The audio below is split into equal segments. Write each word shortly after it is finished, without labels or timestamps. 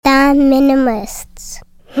minimalists.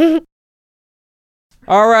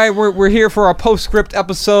 All right, we're here for our Postscript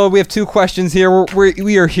episode. We have two questions here.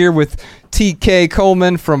 We are here with TK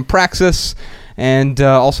Coleman from Praxis, and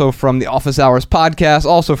also from the Office Hours podcast,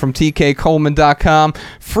 also from tkcoleman.com.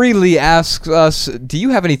 Freely asks us, do you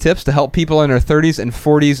have any tips to help people in their 30s and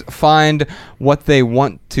 40s find what they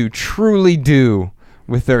want to truly do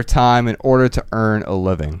with their time in order to earn a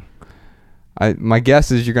living? My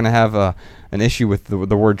guess is you're going to have an issue with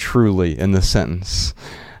the word truly in this sentence.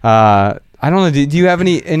 I don't know. Do you have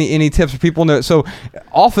any tips for people? So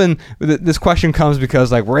often this question comes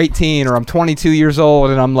because like we're 18 or I'm 22 years old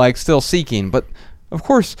and I'm like still seeking. But of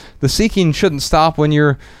course, the seeking shouldn't stop when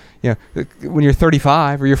you're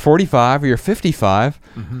 35 or you're 45 or you're 55.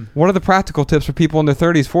 Mm-hmm. What are the practical tips for people in their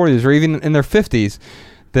 30s, 40s, or even in their 50s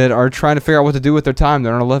that are trying to figure out what to do with their time to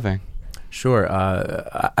earn a living? Sure.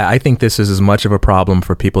 I think this is as much of a problem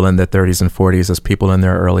for people in their 30s and 40s as people in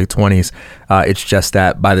their early 20s. It's just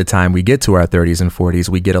that by the time we get to our 30s and 40s,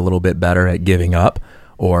 we get a little bit better at giving up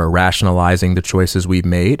or rationalizing the choices we've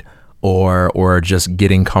made or just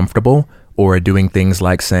getting comfortable or doing things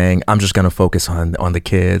like saying, I'm just going to focus on the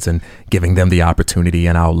kids and giving them the opportunity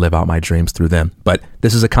and I'll live out my dreams through them. But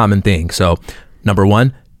this is a common thing. So number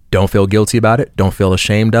one, don't feel guilty about it. Don't feel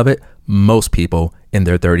ashamed of it. Most people in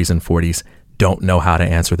their 30s and 40s don't know how to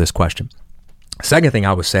answer this question. Second thing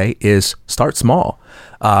I would say is start small.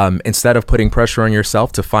 Instead of putting pressure on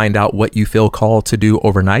yourself to find out what you feel called to do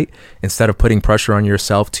overnight, instead of putting pressure on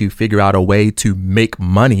yourself to figure out a way to make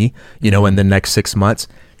money, in the next 6 months,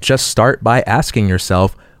 just start by asking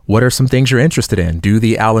yourself, what are some things you're interested in? Do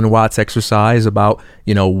the Alan Watts exercise about,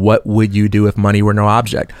 what would you do if money were no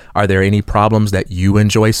object? Are there any problems that you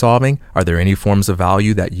enjoy solving? Are there any forms of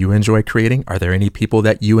value that you enjoy creating? Are there any people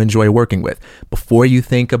that you enjoy working with? Before you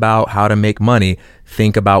think about how to make money,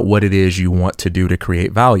 think about what it is you want to do to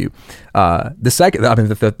create value.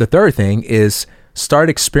 The third thing is start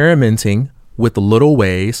experimenting with little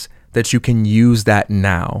ways that you can use that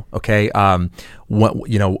now. Okay.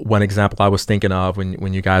 One example I was thinking of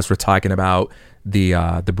when you guys were talking about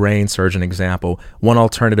the brain surgeon example, one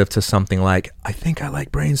alternative to something like, I think I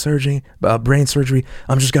like brain surgery. I'm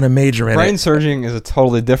just going to major in it. Brain surging is a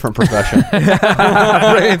totally different profession.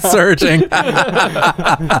 Brain surging.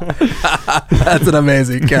 That's an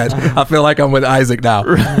amazing catch. I feel like I'm with Isaac now.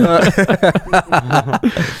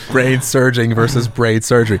 Brain surging versus brain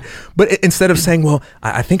surgery. But instead of saying, well,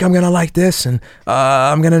 I think I'm going to like this and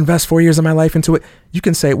I'm going to invest 4 years of my life into it, you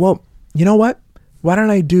can say, well, you know what? Why don't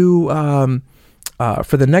I do,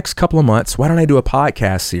 for the next couple of months, why don't I do a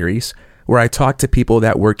podcast series where I talk to people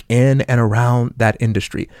that work in and around that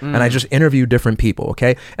industry. And I just interview different people,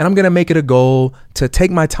 okay? And I'm going to make it a goal to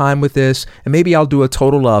take my time with this, and maybe I'll do a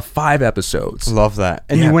total of 5 episodes. Love that.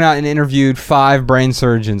 And you went out and interviewed 5 brain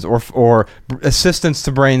surgeons or assistants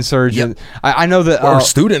to brain surgeons. Yep. I know that... Or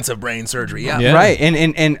students of brain surgery, yeah. Right,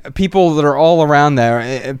 and people that are all around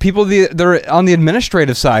there, people that are on the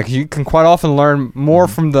administrative side, 'cause you can quite often learn more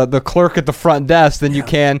from the clerk at the front desk than you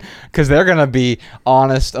can, because they're going to be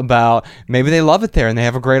honest about... Maybe they love it there and they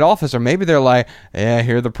have a great office, or maybe they're like, yeah,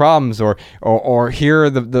 here are the problems, or here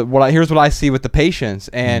are here's what I see with the patients,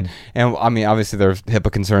 and I mean, obviously there's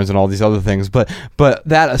HIPAA concerns and all these other things, but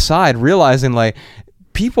that aside, realizing like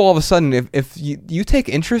people all of a sudden, if you take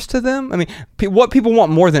interest to them, I mean, what people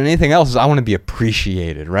want more than anything else is, I want to be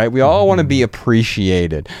appreciated, right? We all want to be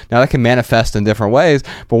appreciated. Now that can manifest in different ways,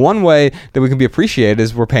 but one way that we can be appreciated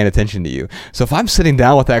is we're paying attention to you. So if I'm sitting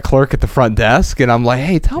down with that clerk at the front desk and I'm like,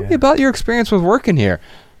 hey, tell me about your experience with working here.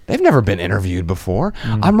 They've never been interviewed before.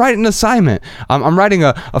 I'm writing an assignment. I'm writing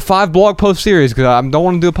a 5 blog post series because I don't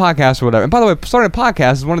want to do a podcast or whatever. And by the way, starting a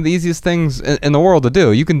podcast is one of the easiest things in the world to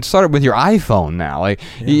do. You can start it with your iPhone now. Like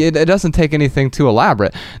it doesn't take anything too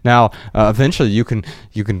elaborate. Now, eventually you can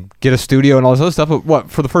get a studio and all this other stuff.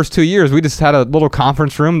 But for the first 2 years, we just had a little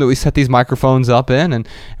conference room that we set these microphones up in, and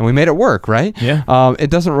we made it work, right? Yeah. It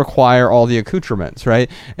doesn't require all the accoutrements,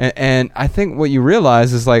 right? And I think what you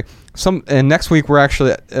realize is like, and next week we're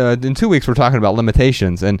actually in 2 weeks we're talking about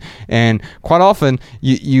limitations, and quite often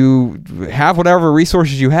you have whatever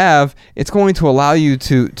resources you have, it's going to allow you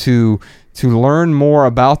to learn more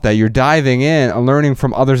about that. You're diving in and learning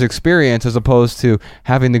from others' experience as opposed to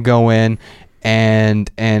having to go in and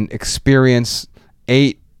experience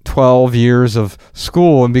 8 12 years of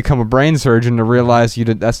school and become a brain surgeon to realize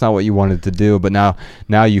that's not what you wanted to do, but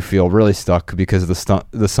now you feel really stuck because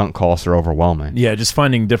the sunk costs are overwhelming. Yeah, just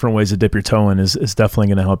finding different ways to dip your toe in is definitely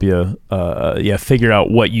going to help you figure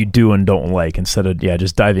out what you do and don't like instead of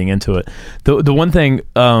just diving into it. The one thing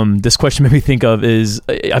this question made me think of is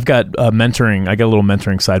I've got mentoring. I got a little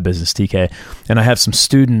mentoring side business, TK, and I have some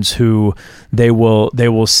students who they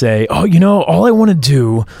will say, oh, all I want to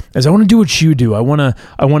do is I want to do what you do. I want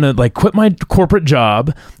to like quit my corporate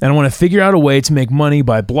job and I want to figure out a way to make money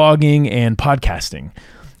by blogging and podcasting.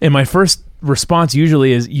 And my first response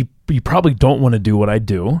usually is you probably don't want to do what I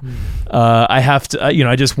do. I have to,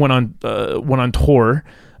 I just went on tour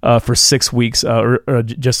for 6 weeks or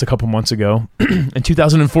just a couple months ago. In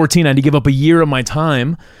 2014, I had to give up a year of my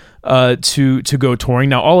time to go touring.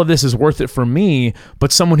 Now, all of this is worth it for me,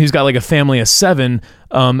 but someone who's got like a family of 7,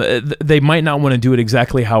 they might not want to do it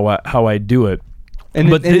exactly how I do it. And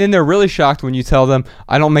then they're really shocked when you tell them,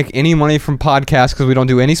 I don't make any money from podcasts because we don't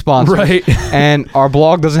do any sponsors. Right. And our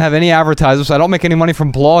blog doesn't have any advertisers, so I don't make any money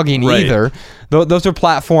from blogging either. Those are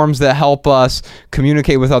platforms that help us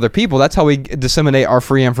communicate with other people. That's how we disseminate our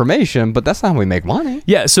free information, but that's not how we make money.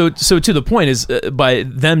 Yeah, so to the point is by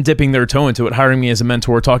them dipping their toe into it, hiring me as a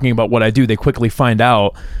mentor, talking about what I do, they quickly find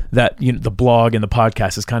out that the blog and the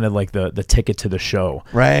podcast is kind of like the ticket to the show.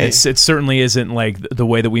 Right. It certainly isn't like the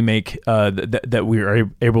way that we make that we are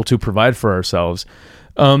able to provide for ourselves.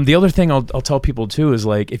 The other thing I'll tell people too is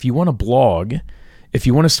like if you want to blog, if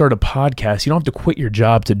you want to start a podcast, you don't have to quit your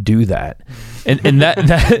job to do that. And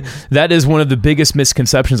that is one of the biggest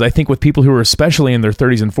misconceptions I think with people who are especially in their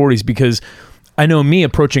 30s and 40s, because I know me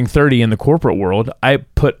approaching 30 in the corporate world, I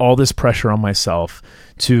put all this pressure on myself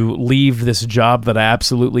to leave this job that I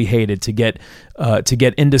absolutely hated to get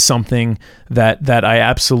into something that I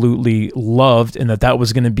absolutely loved, and that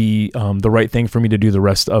was going to be the right thing for me to do the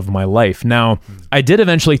rest of my life. Now, I did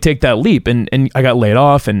eventually take that leap, and I got laid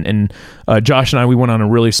off, and Josh and I, we went on a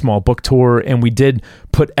really small book tour, and we did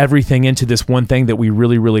put everything into this one thing that we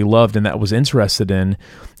really, really loved and that was interested in.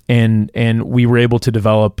 And we were able to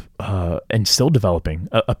develop and still developing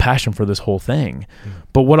a passion for this whole thing.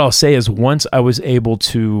 But what I'll say is once I was able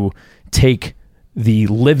to take the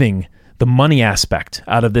money aspect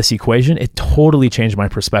out of this equation, it totally changed my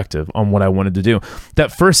perspective on what I wanted to do.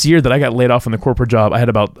 That first year that I got laid off in the corporate job, I had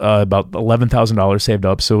about $11,000 saved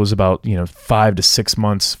up. So it was about 5 to 6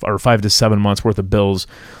 months or 5 to 7 months worth of bills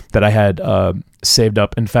that I had saved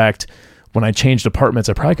up. In fact, when I changed apartments,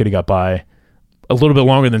 I probably could have got by a little bit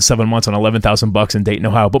longer than 7 months on $11,000 in Dayton,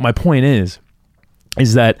 Ohio. But my point is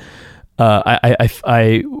that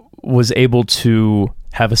I was able to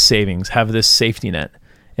have a savings, have this safety net.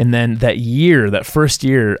 And then that first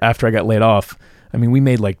year after I got laid off, I mean, we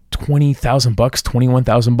made like $20,000,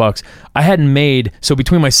 $21,000. I hadn't made, so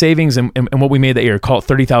between my savings and what we made that year, call it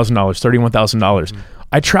 $30,000, $31,000.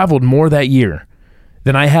 I traveled more that year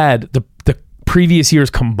than I had the previous years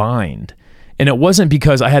combined. And it wasn't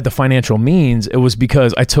because I had the financial means. It was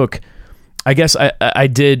because I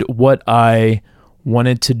did what I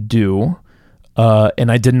wanted to do.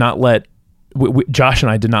 And I did not let, Josh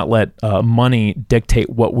and I did not let money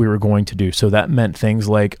dictate what we were going to do. So that meant things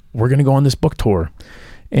like, we're going to go on this book tour.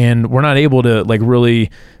 And we're not able to like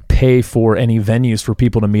really pay for any venues for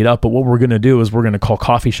people to meet up. But what we're going to do is we're going to call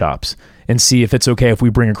coffee shops and see if it's okay if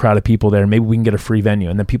we bring a crowd of people there. Maybe we can get a free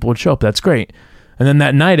venue. And then people would show up. That's great. And then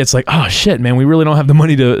that night, it's like, oh shit, man, we really don't have the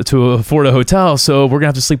money to afford a hotel, so we're gonna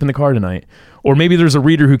have to sleep in the car tonight. Or maybe there's a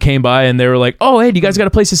reader who came by and they were like, oh, hey, do you guys got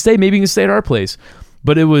a place to stay? Maybe you can stay at our place.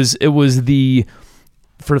 But it was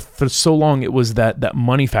for so long, it was that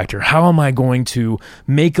money factor. How am I going to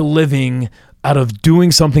make a living out of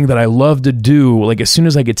doing something that I love to do? Like as soon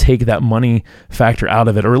as I could take that money factor out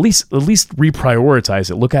of it, or at least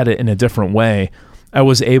reprioritize it, look at it in a different way, I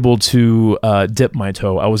was able to dip my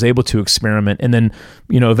toe. I was able to experiment, and then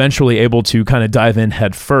eventually able to kind of dive in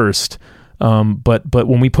head first. But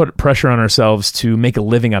when we put pressure on ourselves to make a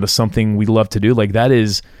living out of something we love to do, like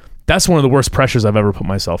that's one of the worst pressures I've ever put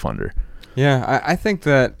myself under. Yeah, I think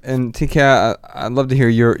that, and TK, I'd love to hear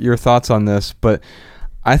your thoughts on this, but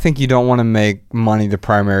I think you don't want to make money the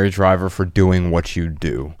primary driver for doing what you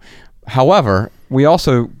do. However, we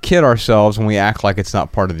also kid ourselves when we act like it's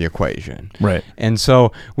not part of the equation. Right. And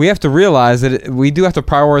so we have to realize that we do have to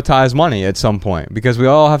prioritize money at some point because we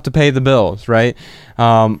all have to pay the bills, right?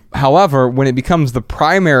 However, when it becomes the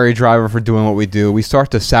primary driver for doing what we do, we start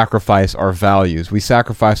to sacrifice our values. We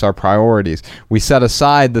sacrifice our priorities. We set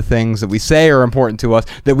aside the things that we say are important to us,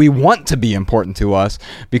 that we want to be important to us,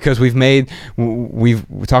 because we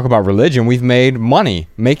talk about religion, we've made money,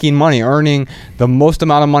 making money, earning the most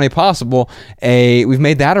amount of money possible, a we've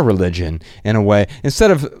made that a religion in a way,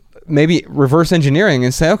 instead of maybe reverse engineering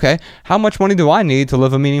and say, okay, how much money do I need to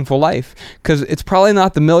live a meaningful life? Because it's probably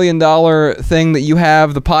not the $1 million thing that you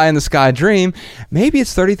have, the pie in the sky dream. Maybe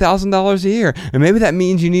it's $30,000 a year, and maybe that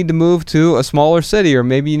means you need to move to a smaller city, or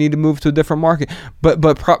maybe you need to move to a different market. But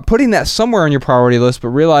putting that somewhere on your priority list, but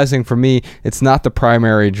realizing, for me, it's not the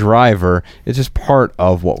primary driver. It's just part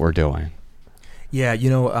of what we're doing. Yeah,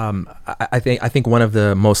 I think one of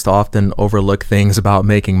the most often overlooked things about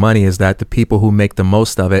making money is that the people who make the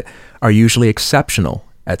most of it are usually exceptional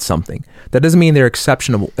at something. That doesn't mean they're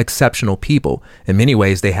exceptional people. In many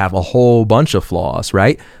ways, they have a whole bunch of flaws,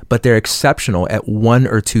 right? But they're exceptional at one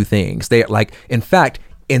or two things. They in fact,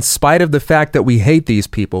 in spite of the fact that we hate these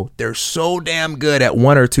people, they're so damn good at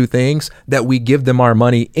one or two things that we give them our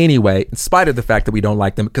money anyway, in spite of the fact that we don't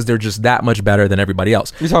like them, because they're just that much better than everybody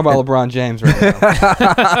else. You're talking about LeBron James right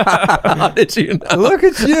now. How did you know? Look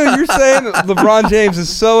at you. You're saying that LeBron James is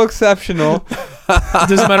so exceptional. It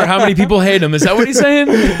doesn't matter how many people hate him. Is that what he's saying?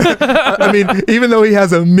 I mean, even though he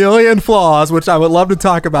has a million flaws, which I would love to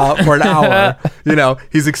talk about for an hour,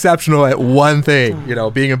 he's exceptional at one thing,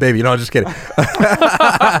 being a baby. I'm just kidding.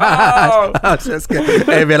 I'm just kidding.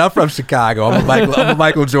 Hey, man, I'm from Chicago. I'm a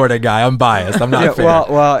Michael Jordan guy. I'm biased. I'm not fair.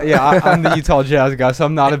 I'm the Utah Jazz guy, so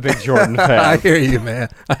I'm not a big Jordan fan. I hear you, man.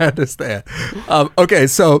 I understand. Okay,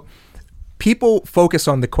 so people focus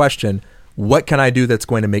on the question, what can I do that's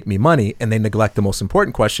going to make me money? And they neglect the most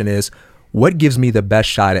important question is, what gives me the best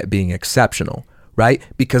shot at being exceptional, right?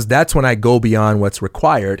 Because that's when I go beyond what's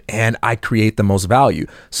required and I create the most value.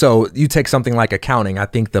 So you take something like accounting. I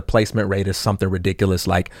think the placement rate is something ridiculous,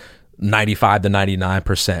 like 95 to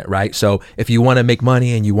 99%, right? So if you want to make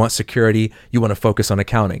money and you want security, you want to focus on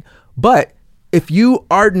accounting. But if you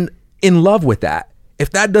aren't in love with that, if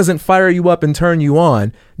that doesn't fire you up and turn you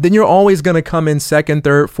on, then you're always going to come in second,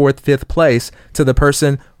 third, fourth, fifth place to the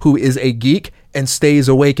person who is a geek and stays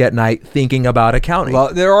awake at night thinking about accounting.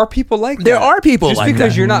 Well, there are people like that. There are people like that. Just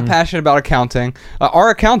because you're not passionate about accounting. Our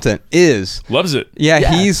accountant loves it.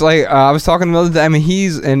 Yeah, he's like, I was talking to him the other day. I mean, he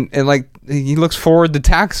looks forward to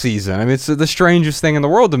tax season. I mean, it's the strangest thing in the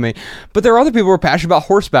world to me. But there are other people who are passionate about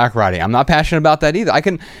horseback riding. I'm not passionate about that either.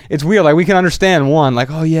 It's weird. Like, we can understand one, like,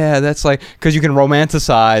 oh yeah, that's like, because you can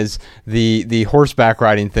romanticize the horseback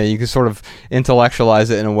riding thing. You can sort of intellectualize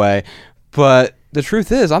it in a way. But the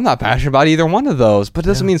truth is, I'm not passionate about either one of those. But it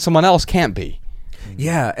doesn't mean someone else can't be.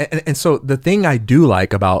 Yeah, and so the thing I do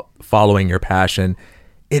like about following your passion,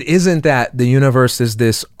 it isn't that the universe is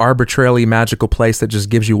this arbitrarily magical place that just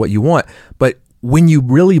gives you what you want. But when you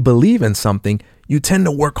really believe in something, you tend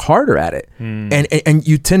to work harder at it. And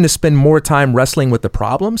you tend to spend more time wrestling with the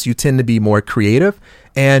problems. You tend to be more creative,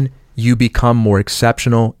 and you become more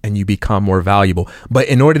exceptional, and you become more valuable. But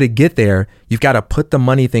in order to get there, you've got to put the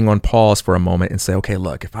money thing on pause for a moment and say, okay,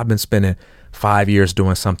 look, if I've been spending 5 years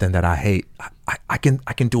doing something that I hate, I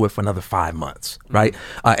can do it for another 5 months, right?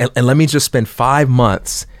 And let me just spend 5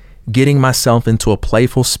 months getting myself into a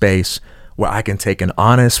playful space where I can take an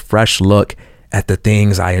honest, fresh look at the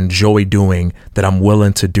things I enjoy doing that I'm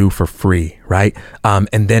willing to do for free, right?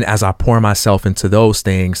 And then as I pour myself into those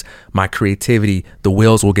things, my creativity, the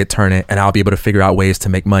wheels will get turning, and I'll be able to figure out ways to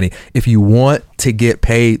make money. If you want to get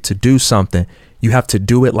paid to do something, you have to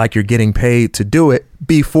do it like you're getting paid to do it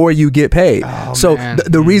before you get paid. Oh, so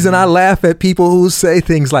the reason I laugh at people who say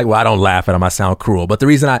things like, well, I don't laugh at them, I sound cruel, but the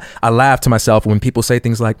reason I laugh to myself when people say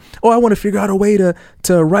things like, oh, I want to figure out a way to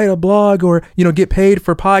write a blog or, get paid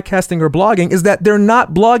for podcasting or blogging, is that they're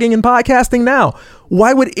not blogging and podcasting now.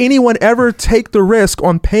 Why would anyone ever take the risk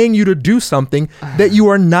on paying you to do something that you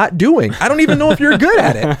are not doing? I don't even know if you're good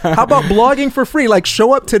at it. How about blogging for free? Like,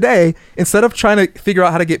 show up today, instead of trying to figure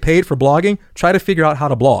out how to get paid for blogging, try to figure out how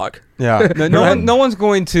to blog. Yeah, no one's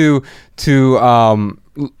going to draft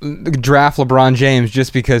LeBron James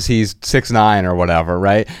just because he's 6'9" or whatever,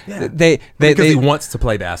 right? Yeah. Because he wants to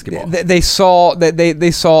play basketball. They saw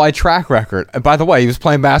a track record. By the way, he was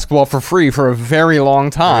playing basketball for free for a very long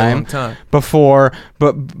time. Before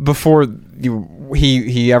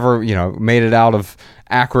he ever made it out of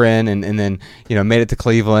Akron and then made it to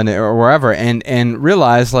Cleveland or wherever and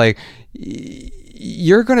realized, like,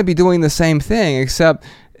 you're going to be doing the same thing, except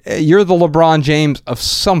you're the LeBron James of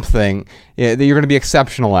something that you're going to be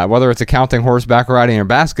exceptional at, whether it's accounting, horseback riding, or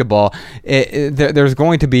basketball. There's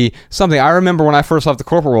going to be something. I remember when I first left the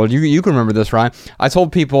corporate world, you can remember this, Ryan. I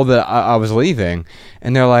told people that I was leaving,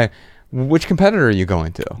 and they're like, which competitor are you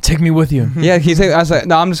going to? Take me with you. Yeah, I was like,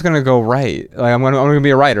 no, I'm just gonna go write. Like I'm gonna be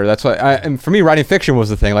a writer. That's what. And for me, writing fiction was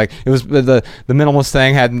the thing. Like it was the minimalist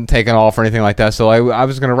thing hadn't taken off or anything like that. So I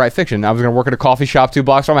was gonna write fiction. I was gonna work at a coffee shop 2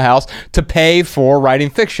 blocks from my house to pay for writing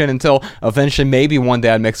fiction until eventually maybe one day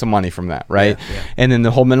I'd make some money from that, right? Yeah. And then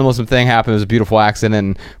the whole minimalism thing happened. It was a beautiful accident,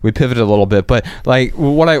 and we pivoted a little bit. But like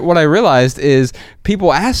what I realized is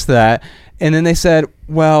people asked that, and then they said,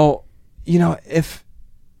 well, you know, if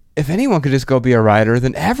anyone could just go be a writer,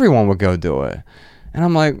 then everyone would go do it. And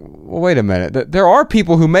I'm like, well, wait a minute. There are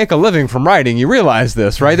people who make a living from writing. You realize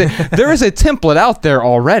this, right? There is a template out there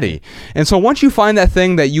already. And so once you find that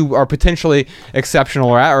thing that you are potentially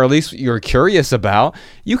exceptional at, or at least you're curious about,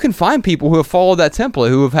 you can find people who have followed that template,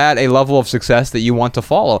 who have had a level of success that you want to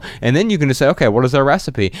follow. And then you can just say, okay, what is their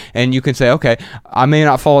recipe? And you can say, okay, I may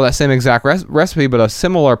not follow that same exact recipe, but a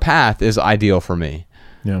similar path is ideal for me.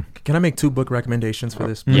 Yeah. Can I make 2 book recommendations for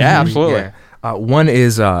this? Yeah, absolutely. Yeah. One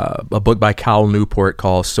is a book by Cal Newport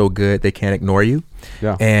called So Good They Can't Ignore You.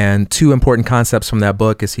 Yeah. And 2 important concepts from that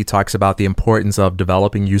book is he talks about the importance of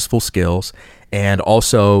developing useful skills, and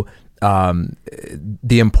also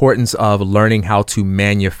the importance of learning how to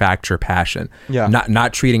manufacture passion. Yeah.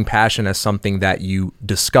 Not treating passion as something that you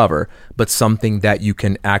discover, but something that you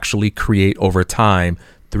can actually create over time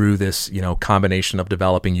through this, combination of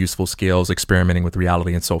developing useful skills, experimenting with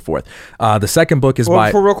reality, and so forth. The second book is by...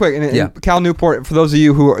 Real quick, and Cal Newport, for those of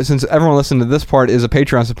you who, since everyone listening to this part is a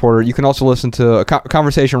Patreon supporter, you can also listen to a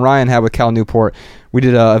conversation Ryan had with Cal Newport. We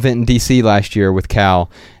did an event in D.C. last year with Cal,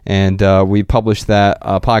 and we published that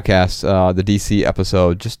podcast, the D.C.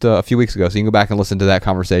 episode, just a few weeks ago. So you can go back and listen to that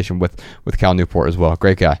conversation with Cal Newport as well.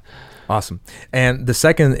 Great guy. Awesome. And the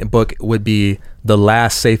second book would be The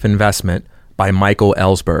Last Safe Investment by Michael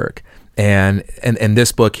Ellsberg. And in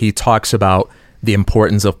this book, he talks about the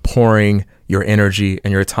importance of pouring your energy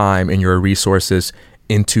and your time and your resources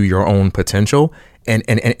into your own potential. And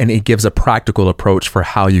it gives a practical approach for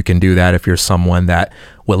how you can do that if you're someone that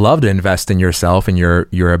would love to invest in yourself and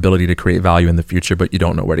your ability to create value in the future, but you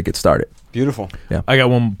don't know where to get started. Beautiful. Yeah. I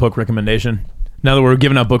got one book recommendation. Now that we're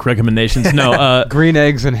giving out book recommendations, no. Green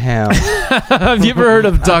eggs and ham. Have you ever heard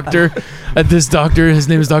of this doctor? His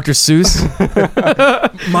name is Dr. Seuss.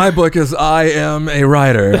 My book is I Am a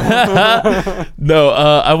Writer. No,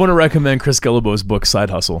 I want to recommend Chris Guillebeau's book, Side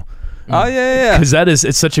Hustle. Oh, yeah. Because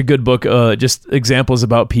it's such a good book. Just examples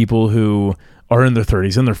about people who are in their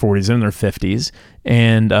 30s, in their 40s, in their 50s,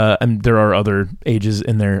 and there are other ages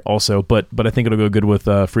in there also. But I think it'll go good with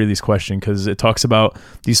Freely's question, because it talks about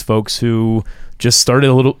these folks who just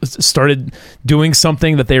started doing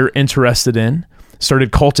something that they were interested in,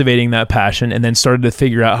 started cultivating that passion, and then started to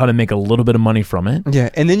figure out how to make a little bit of money from it. Yeah,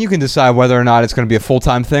 and then you can decide whether or not it's going to be a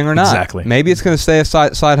full-time thing or not. Exactly. Maybe it's going to stay a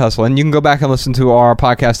side hustle. And you can go back and listen to our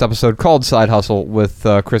podcast episode called Side Hustle with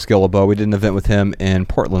Chris Guillebeau. We did an event with him in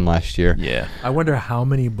Portland last year. Yeah. I wonder how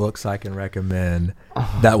many books I can recommend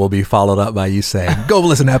that will be followed up by you saying, go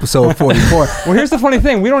listen to episode 44. Well, here's the funny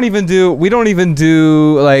thing. We don't even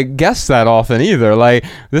do like guests that often either. Like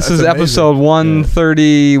this is amazing. Episode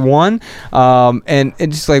 131. And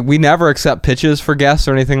it's just like we never accept pitches for guests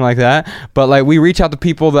or anything like that. But like we reach out to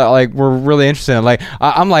people that like we're really interested in. Like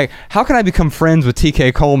I'm like, how can I become friends with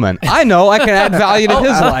TK Coleman? I know I can add value to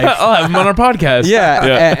his life. I'll have him on our podcast.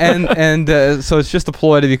 Yeah. And so it's just a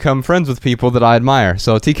ploy to become friends with people that I admire.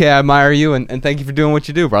 So TK, I admire you, and thank you for doing what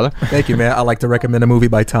you do, brother. Thank you, man. I'd like to recommend a movie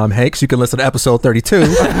by Tom Hanks. You can listen to episode 32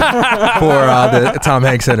 for the Tom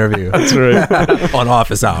Hanks interview. That's right. On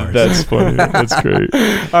office hours. That's funny. That's great.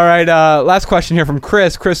 All right. Last question here from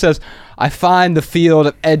Chris. Chris says, I find the field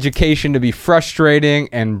of education to be frustrating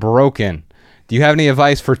and broken. Do you have any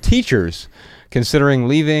advice for teachers considering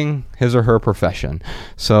leaving his or her profession?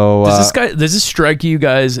 So does this strike you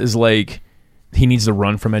guys as like he needs to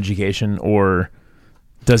run from education, or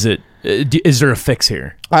is there a fix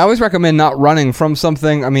here? I always recommend not running from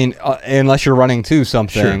something. I mean, unless you're running to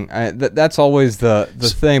something. Sure. That's always the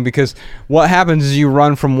thing, because what happens is you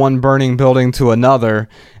run from one burning building to another,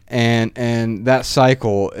 and that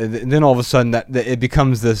cycle, then all of a sudden that it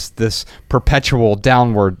becomes this perpetual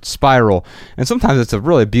downward spiral. And sometimes it's a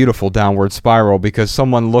really beautiful downward spiral because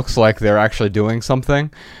someone looks like they're actually doing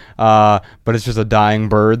something. But it's just a dying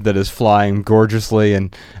bird that is flying gorgeously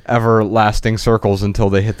in everlasting circles until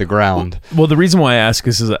they hit the ground. Well, the reason why I ask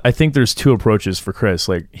is I think there's 2 approaches for Chris.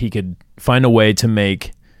 Like, he could find a way to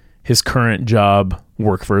make his current job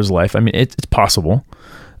work for his life. I mean, it's possible.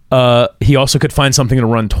 He also could find something to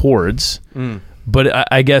run towards.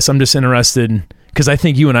 But I guess I'm just interested, because I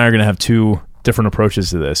think you and I are going to have 2 different approaches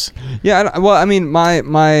to this. Yeah, well, I mean,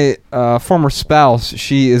 my former spouse,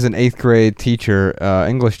 she is an 8th grade teacher,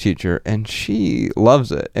 English teacher, and she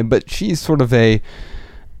loves it. But she's sort of a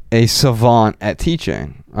savant at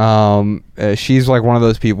teaching. She's like one of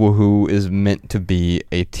those people who is meant to be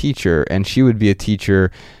a teacher, and she would be a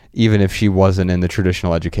teacher even if she wasn't in the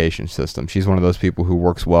traditional education system. She's one of those people who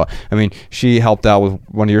works well. I mean, she helped out with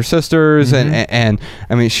one of your sisters, and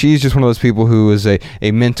I mean, she's just one of those people who is a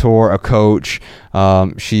mentor, a coach.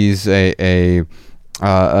 She's a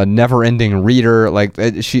never-ending reader. Like,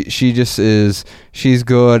 she just is. She's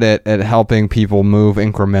good at helping people move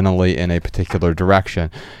incrementally in a particular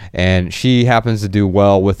direction, and she happens to do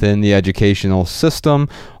well within the educational system,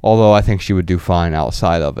 although I think she would do fine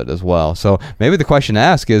outside of it as well. So maybe the question to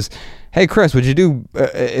ask is, hey Chris, would you do,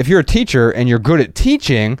 if you're a teacher and you're good at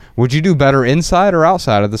teaching, would you do better inside or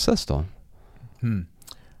outside of the system? All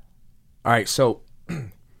right, so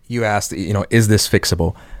you asked, is this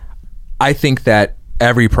fixable? I think that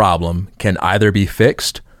every problem can either be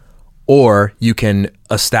fixed, or you can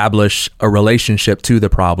establish a relationship to the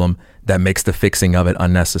problem that makes the fixing of it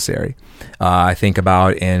unnecessary. I think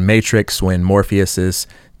about in Matrix when Morpheus is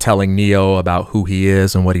telling Neo about who he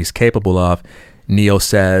is and what he's capable of. Neo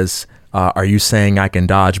says, are you saying I can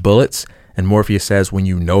dodge bullets? And Morpheus says, when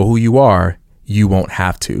you know who you are, you won't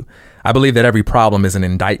have to. I believe that every problem is an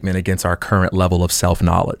indictment against our current level of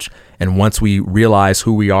self-knowledge. And once we realize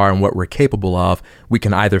who we are and what we're capable of, we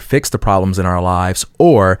can either fix the problems in our lives,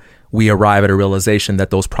 or we arrive at a realization that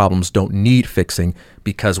those problems don't need fixing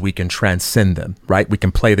because we can transcend them, right? We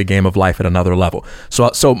can play the game of life at another level.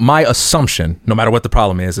 So my assumption, no matter what the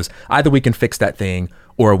problem is either we can fix that thing,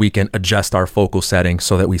 or we can adjust our focal setting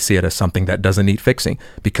so that we see it as something that doesn't need fixing,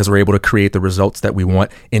 because we're able to create the results that we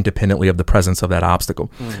want independently of the presence of that obstacle.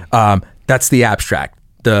 That's the abstract.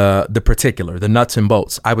 The particular, the nuts and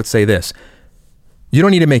bolts. I would say this: you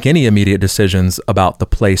don't need to make any immediate decisions about the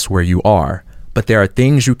place where you are, but there are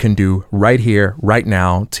things you can do right here, right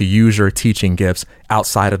now, to use your teaching gifts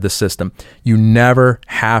outside of the system. You never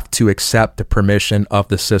have to accept the permission of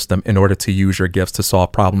the system in order to use your gifts to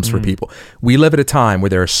solve problems for people. We live at a time where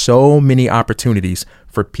there are so many opportunities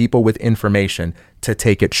for people with information to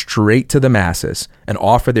take it straight to the masses and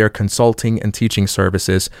offer their consulting and teaching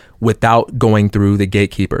services without going through the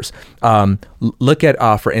gatekeepers. Look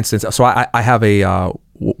at, for instance, so I have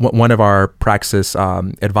one of our praxis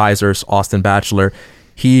advisors, Austin Batchelor.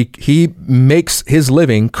 He makes his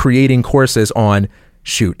living creating courses on,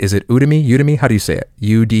 is it Udemy? How do you say it?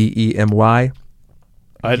 Udemy?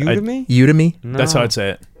 Udemy? Udemy? No. That's how I'd say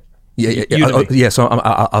it. Yeah. So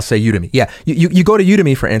I'll say Udemy. Yeah. You go to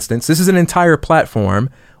Udemy, for instance. This is an entire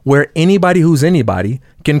platform where anybody who's anybody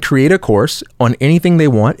can create a course on anything they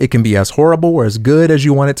want. It can be as horrible or as good as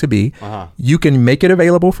you want it to be. You can make it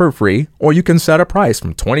available for free, or you can set a price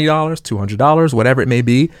from $20, $200, whatever it may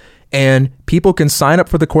be. And people can sign up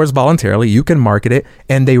for the course voluntarily. You can market it,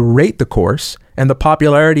 and they rate the course, and the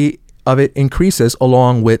popularity of it increases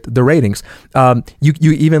along with the ratings. You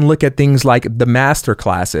even look at things like the master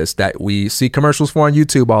classes that we see commercials for on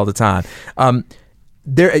YouTube all the time.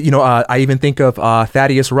 I even think of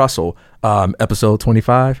Thaddeus Russell, episode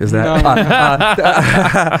 25. Is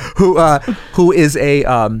that who is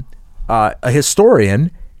a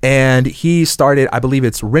historian? And he started, I believe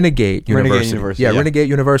it's Renegade University. Renegade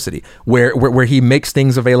University, where he makes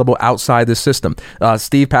things available outside the system.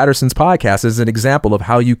 Steve Patterson's podcast is an example of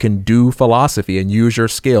how you can do philosophy and use your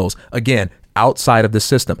skills, again, outside of the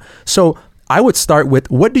system. So I would start with,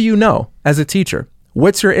 what do you know as a teacher?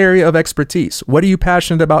 What's your area of expertise? What are you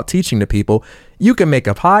passionate about teaching to people? You can make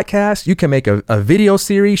a podcast. You can make a video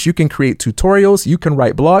series. You can create tutorials. You can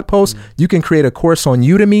write blog posts. You can create a course on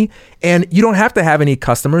Udemy. And you don't have to have any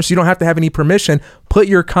customers. You don't have to have any permission. Put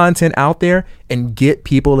your content out there and get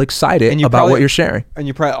people excited about what you're sharing. And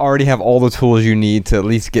you probably already have all the tools you need to at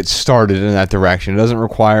least get started in that direction. It doesn't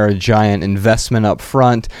require a giant investment up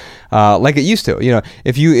front like it used to.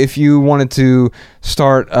 If you wanted to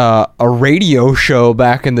start a radio show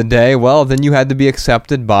back in the day, well, then you had to be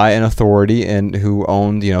accepted by an authority and who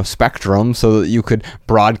owned Spectrum, so that you could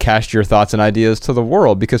broadcast your thoughts and ideas to the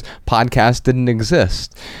world, because podcasts didn't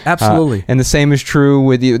exist. Absolutely. And the same is true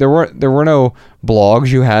with you. There were no blogs.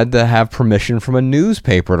 You had to have permission from a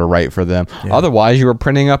newspaper to write for them. Yeah. Otherwise, you were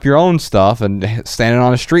printing up your own stuff and standing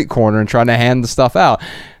on a street corner and trying to hand the stuff out.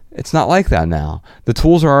 It's not like that now. The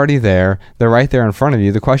tools are already there. They're right there in front of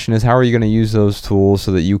you. The question is, how are you going to use those tools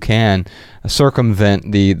so that you can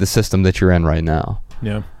circumvent the system that you're in right now?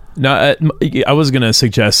 Yeah. No, I was going to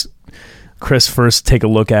suggest Chris first take a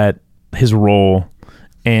look at his role,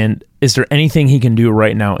 and is there anything he can do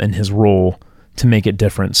right now in his role to make it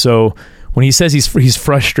different? So when he says he's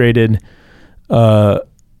frustrated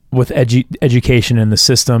with education in the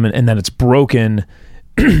system and that it's broken,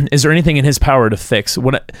 is there anything in his power to fix?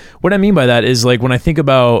 What I mean by that is, like, when I think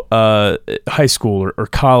about high school or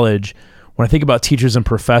college, when I think about teachers and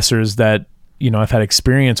professors that, I've had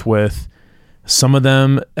experience with, some of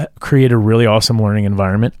them create a really awesome learning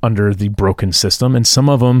environment under the broken system, and some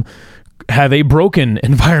of them have a broken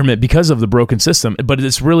environment because of the broken system. But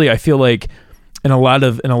it's really, I feel like in a lot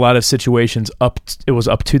of situations, it was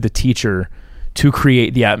up to the teacher to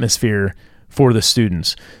create the atmosphere for the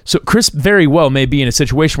students. So Chris very well may be in a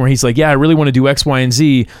situation where he's like, yeah, I really want to do X, Y, and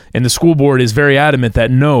Z, and the school board is very adamant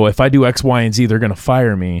that no, if I do X, Y, and Z, they're going to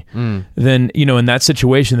fire me. Then, in that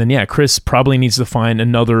situation, then yeah, Chris probably needs to find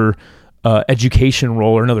another education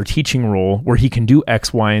role or another teaching role where he can do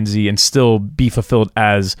X, Y, and Z and still be fulfilled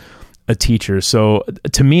as a teacher. So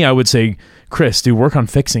to me, I would say, Chris, do work on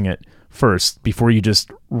fixing it first before you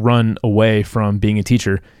just run away from being a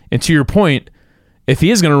teacher. And to your point, if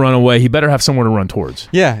he is going to run away, he better have somewhere to run towards.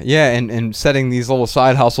 Yeah, and setting these little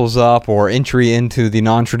side hustles up or entry into the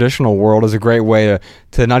non-traditional world is a great way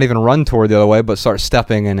to not even run toward the other way, but start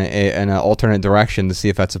stepping in an alternate direction to see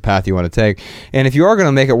if that's a path you want to take. And if you are going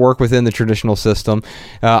to make it work within the traditional system,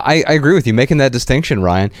 I agree with you, making that distinction,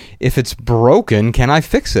 Ryan. If it's broken, can I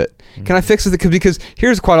fix it? Can I fix it? Because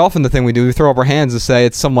here's quite often the thing we do. We throw up our hands and say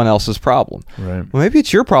it's someone else's problem. Right. Well, maybe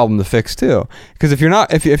it's your problem to fix too. Because if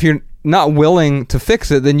you're not willing to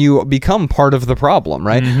fix it, then you become part of the problem,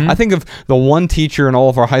 right? I think of the one teacher in all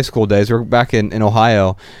of our high school days. We were back in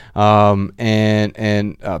Ohio, and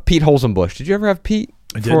Pete Holzenbush. Did you ever have Pete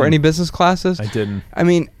for any business classes? I didn't. I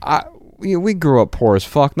mean, we grew up poor as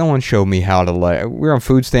fuck. No one showed me how to, we were on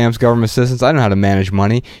food stamps, government assistance. I didn't know how to manage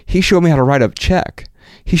money. He showed me how to write a check.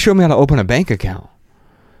 He showed me how to open a bank account.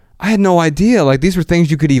 I had no idea. These were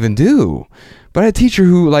things you could even do. But I had a teacher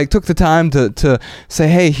who took the time to say,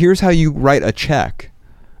 hey, here's how you write a check.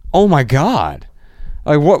 Oh my God.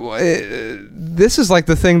 This is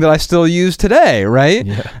the thing that I still use today, right?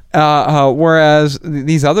 Yeah. Whereas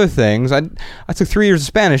these other things, I took 3 years of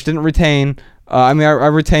Spanish, didn't retain. I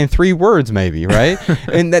retained 3 words maybe, right?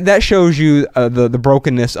 And that shows you the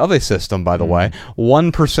brokenness of a system, by the way.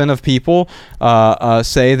 1% of people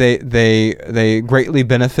say they greatly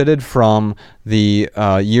benefited from the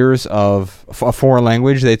years of a foreign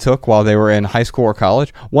language they took while they were in high school or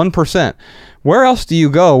college. 1%. Where else do you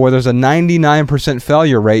go where there's a 99%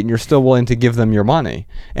 failure rate and you're still willing to give them your money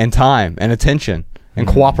and time and attention and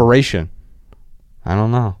cooperation? I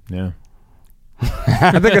don't know. Yeah.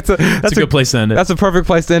 I think that's a good place to end it. That's a perfect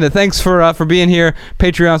place to end it. Thanks for being here,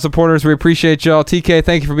 Patreon supporters. We appreciate y'all. TK,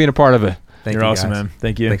 thank you for being a part of it. You're awesome, guys. man.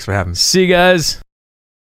 Thank you. Thanks for having me. See you guys.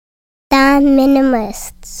 The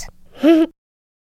Minimalists.